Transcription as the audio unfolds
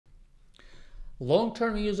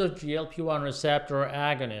Long-term use of GLP-1 receptor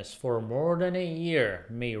agonists for more than a year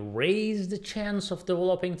may raise the chance of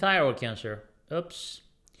developing thyroid cancer. Oops.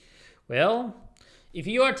 Well, if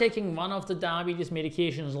you are taking one of the diabetes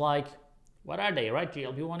medications like, what are they, right?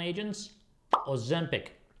 GLP-1 agents? Ozempic,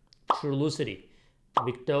 trulicity,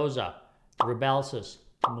 victoza, Rybelsus,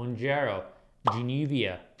 Mounjaro,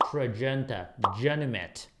 januvia, Tradjenta,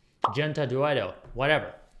 janumet, gentaduedo,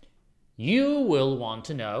 whatever. You will want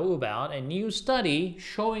to know about a new study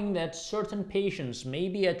showing that certain patients may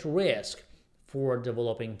be at risk for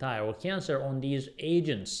developing thyroid cancer on these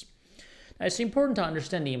agents. Now, it's important to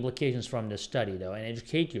understand the implications from this study, though, and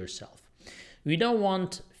educate yourself. We don't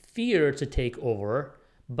want fear to take over,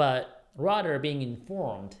 but rather being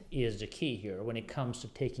informed is the key here when it comes to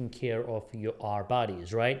taking care of our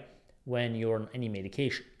bodies, right? When you're on any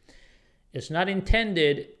medication. It's not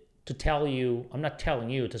intended to tell you, I'm not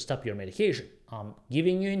telling you to stop your medication. I'm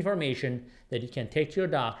giving you information that you can take to your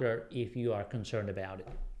doctor if you are concerned about it.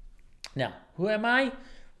 Now, who am I?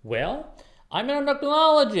 Well, I'm an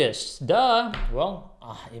endocrinologist, duh. Well,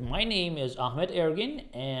 my name is Ahmet Ergin,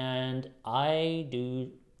 and I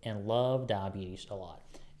do and love diabetes a lot.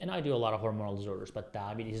 And I do a lot of hormonal disorders, but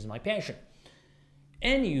diabetes is my passion.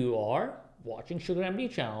 And you are watching Sugar MD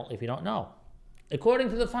channel if you don't know.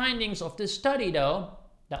 According to the findings of this study, though,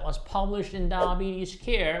 that was published in Diabetes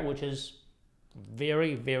Care, which is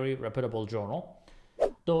very, very reputable journal.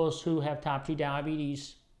 Those who have type 2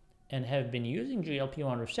 diabetes and have been using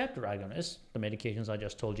GLP-1 receptor agonists, the medications I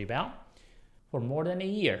just told you about, for more than a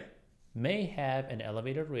year, may have an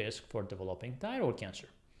elevated risk for developing thyroid cancer.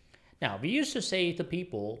 Now, we used to say to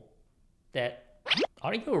people that,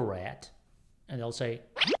 are you a rat? And they'll say,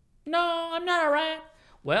 no, I'm not a rat.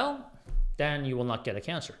 Well, then you will not get a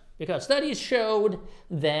cancer. Because studies showed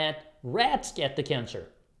that rats get the cancer.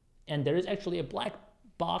 And there is actually a black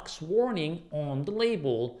box warning on the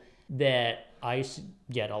label that I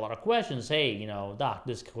get a lot of questions. Hey, doc,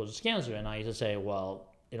 this causes cancer. And I used to say,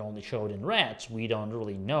 well, it only showed in rats. We don't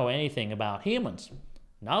really know anything about humans.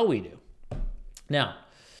 Now we do. Now,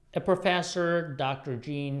 a professor, Dr.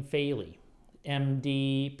 Gene Faley,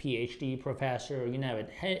 MD, PhD professor,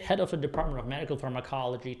 head of the Department of Medical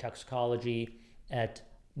Pharmacology, Toxicology at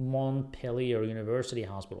Montpellier University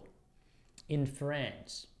Hospital in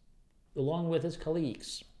France, along with his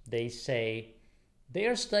colleagues, they say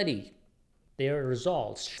their study, their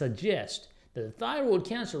results suggest that the thyroid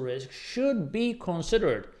cancer risk should be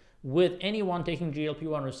considered with anyone taking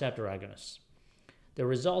GLP-1 receptor agonists. The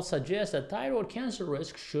results suggest that thyroid cancer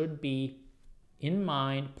risk should be in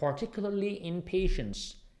mind, particularly in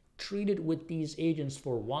patients treated with these agents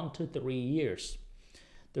for 1 to 3 years.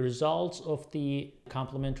 The results of the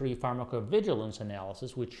complementary pharmacovigilance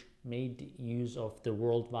analysis, which made use of the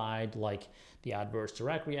worldwide, like the adverse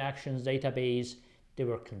direct reactions database, they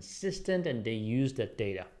were consistent and they used that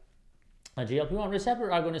data. A GLP-1 receptor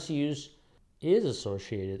agonist use is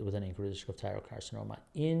associated with an increased risk of thyroid carcinoma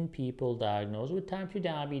in people diagnosed with type 2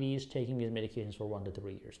 diabetes taking these medications for 1 to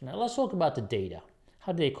 3 years. Now let's talk about the data.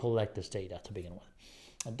 How do they collect this data to begin with?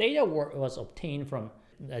 The data was obtained from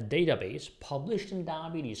a database published in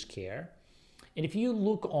Diabetes Care. And if you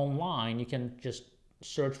look online, you can just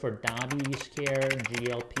search for Diabetes Care,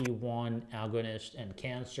 GLP-1 agonist, and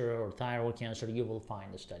cancer or thyroid cancer. You will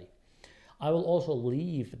find the study. I will also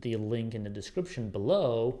leave the link in the description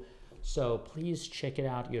below, so please check it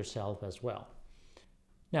out yourself as well.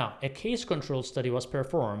 Now, a case-control study was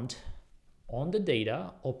performed on the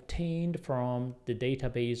data obtained from the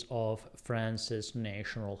database of France's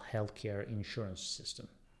National Healthcare Insurance System.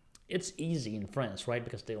 It's easy in France, right?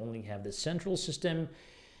 Because they only have the central system.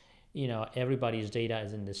 Everybody's data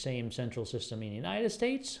is in the same central system in the United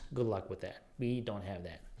States. Good luck with that. We don't have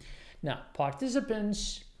that. Now,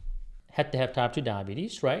 participants had to have type 2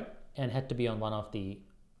 diabetes, right? And had to be on one of the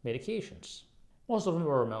medications. Most of them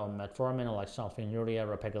were on metformin, like sulfonylurea,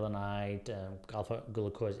 repaglinide, alpha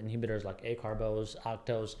glucose inhibitors like acarbose,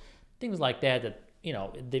 Actos, things like that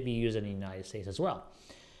they be used in the United States as well.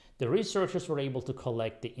 The researchers were able to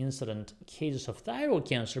collect the incident cases of thyroid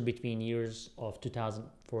cancer between years of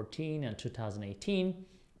 2014 and 2018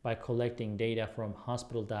 by collecting data from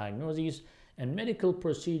hospital diagnoses and medical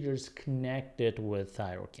procedures connected with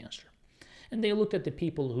thyroid cancer. And they looked at the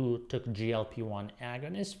people who took GLP-1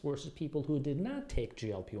 agonists versus people who did not take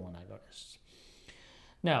GLP-1 agonists.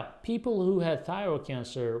 Now, people who had thyroid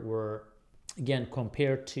cancer were, again,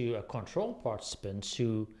 compared to control participants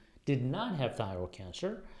who did not have thyroid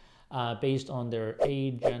cancer based on their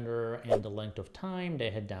age, gender, and the length of time they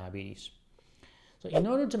had diabetes. So in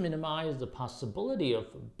order to minimize the possibility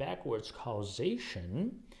of backwards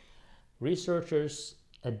causation, researchers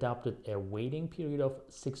adopted a waiting period of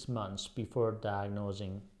 6 months before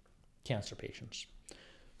diagnosing cancer patients.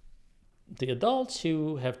 The adults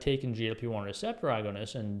who have taken GLP-1 receptor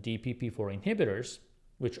agonists and DPP-IV inhibitors,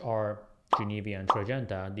 which are januvia and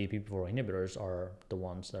Tradjenta, DPP-IV inhibitors are the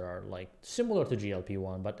ones that are like similar to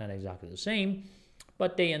GLP-1 but not exactly the same,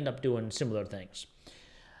 but they end up doing similar things.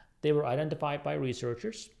 They were identified by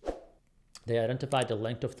researchers. They identified the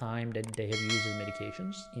length of time that they have used the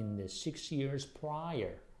medications in the 6 years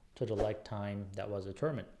prior to the lifetime that was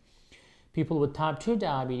determined. People with type 2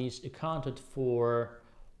 diabetes accounted for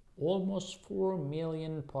almost 4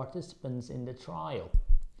 million participants in the trial,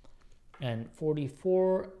 and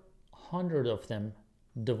 4,400 of them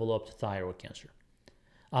developed thyroid cancer.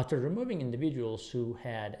 After removing individuals who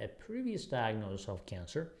had a previous diagnosis of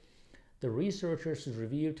cancer, the researchers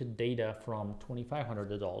reviewed data from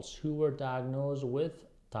 2,500 adults who were diagnosed with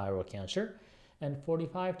thyroid cancer and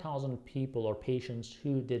 45,000 people or patients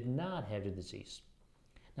who did not have the disease.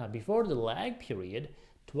 Now, before the lag period,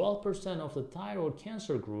 12% of the thyroid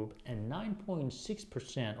cancer group and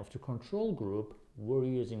 9.6% of the control group were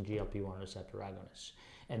using GLP-1 receptor agonists.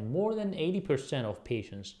 And more than 80% of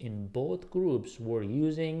patients in both groups were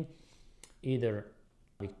using either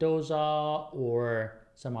victoza or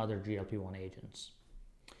some other GLP-1 agents.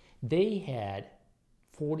 They had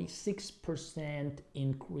 46%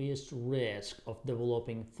 increased risk of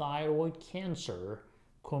developing thyroid cancer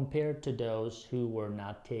compared to those who were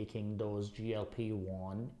not taking those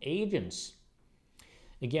GLP-1 agents.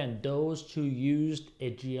 Again, those who used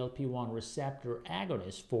a GLP-1 receptor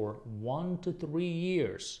agonist for 1 to 3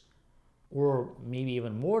 years, or maybe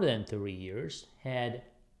even more than 3 years, had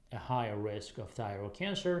a higher risk of thyroid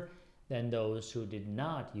cancer than those who did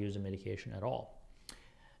not use the medication at all.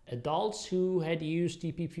 Adults who had used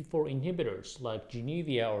DPP-IV inhibitors like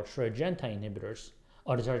januvia or Tradjenta inhibitors,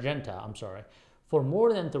 or Tradjenta, for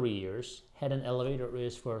more than 3 years had an elevated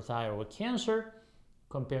risk for thyroid cancer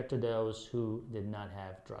compared to those who did not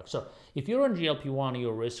have drugs. So if you're on GLP-1,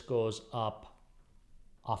 your risk goes up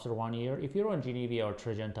after 1 year. If you're on januvia or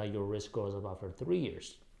Tradjenta, your risk goes up after 3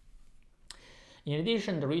 years. In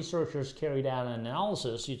addition, the researchers carried out an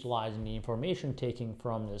analysis utilizing the information taken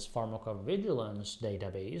from this pharmacovigilance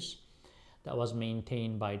database that was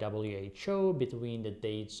maintained by WHO between the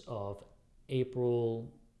dates of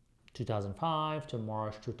April 2005 to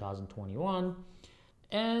March 2021.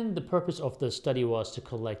 And the purpose of the study was to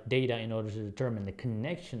collect data in order to determine the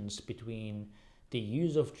connections between the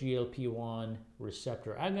use of GLP-1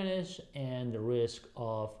 receptor agonists and the risk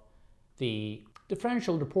of the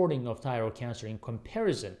differential reporting of thyroid cancer in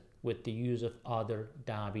comparison with the use of other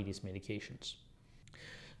diabetes medications.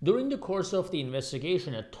 During the course of the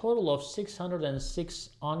investigation, a total of 606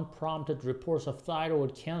 unprompted reports of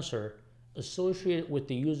thyroid cancer associated with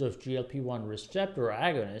the use of GLP-1 receptor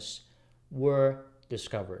agonists were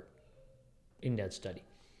discovered in that study.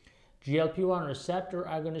 GLP-1 receptor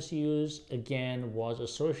agonist use, again, was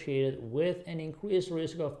associated with an increased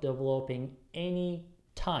risk of developing any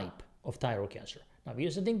type of thyroid cancer. Now, we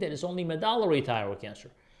used to think that it's only medullary thyroid cancer,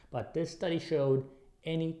 but this study showed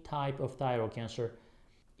any type of thyroid cancer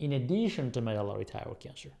in addition to medullary thyroid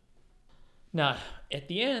cancer. Now, at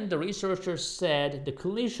the end, the researchers said the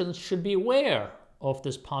clinicians should be aware of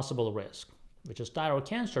this possible risk, which is thyroid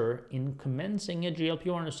cancer, in commencing a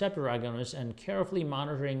GLP-1 receptor agonist and carefully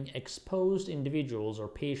monitoring exposed individuals or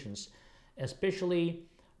patients, especially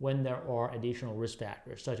when there are additional risk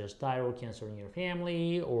factors, such as thyroid cancer in your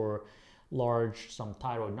family or some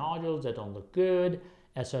thyroid nodules that don't look good,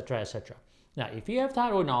 etc., etc. Now, if you have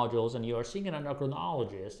thyroid nodules and you are seeing an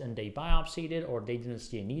endocrinologist and they biopsied it or they didn't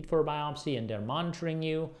see a need for a biopsy and they're monitoring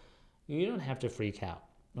you, you don't have to freak out,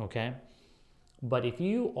 okay? But if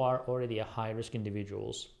you are already a high-risk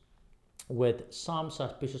individuals with some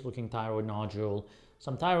suspicious looking thyroid nodule,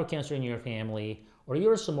 some thyroid cancer in your family, or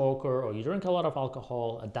you're a smoker, or you drink a lot of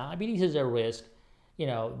alcohol, diabetes is a risk,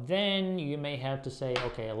 then you may have to say,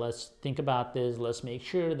 okay, let's think about this. Let's make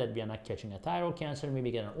sure that we are not catching a thyroid cancer. Maybe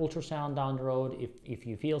get an ultrasound down the road. If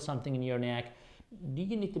you feel something in your neck, you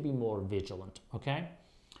need to be more vigilant, okay?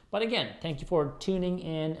 But again, thank you for tuning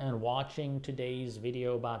in and watching today's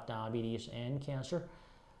video about diabetes and cancer.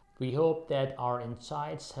 We hope that our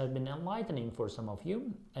insights have been enlightening for some of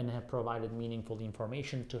you and have provided meaningful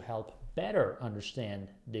information to help better understand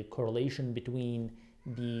the correlation between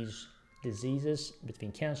these diseases,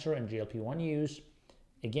 between cancer and GLP-1 use.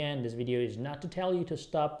 Again, this video is not to tell you to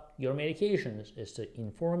stop your medications, it's to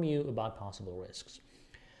inform you about possible risks.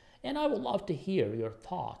 And I would love to hear your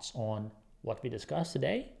thoughts on what we discussed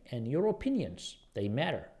today and your opinions. They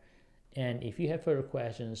matter. And if you have further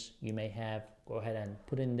questions, you may have, go ahead and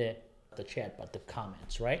put in the the chat, but the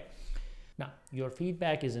comments, right? Now, your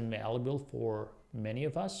feedback is invaluable for many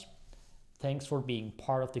of us. Thanks for being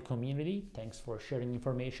part of the community. Thanks for sharing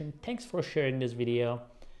information. Thanks for sharing this video.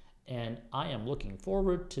 And I am looking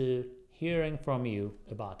forward to hearing from you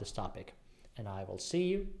about this topic. And I will see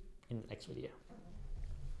you in the next video.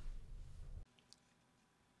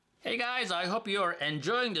 Hey guys, I hope you're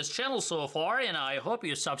enjoying this channel so far, and I hope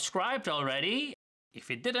you subscribed already. If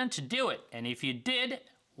you didn't, do it. And if you did,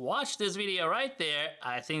 watch this video right there.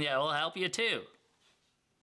 I think that will help you too.